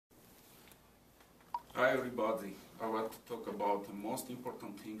Hi everybody, I want to talk about the most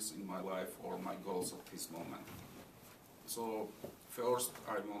important things in my life or my goals at this moment. So first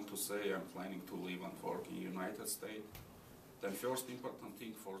I want to say I'm planning to live and work in the United States. The first important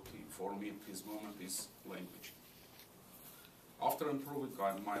thing for me at this moment is language. After improving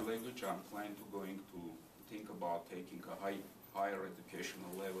my language, I'm planning to going to think about taking a higher educational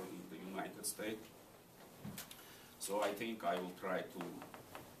level in the United States. So I think I will try to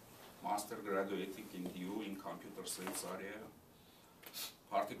master graduating in EU in computer science area,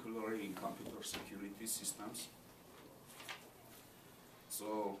 particularly in computer security systems.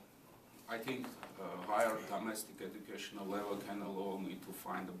 So I think higher domestic educational level can allow me to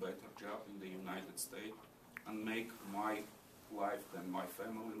find a better job in the United States and make my life and my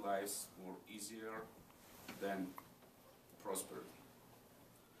family lives more easier than prosperity.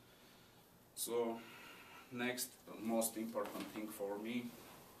 So next most important thing for me,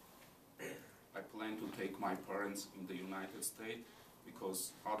 I plan to take my parents in the United States,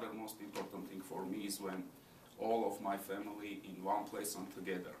 because other most important thing for me is when all of my family in one place and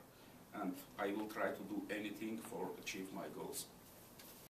together, and I will try to do anything for achieve my goals.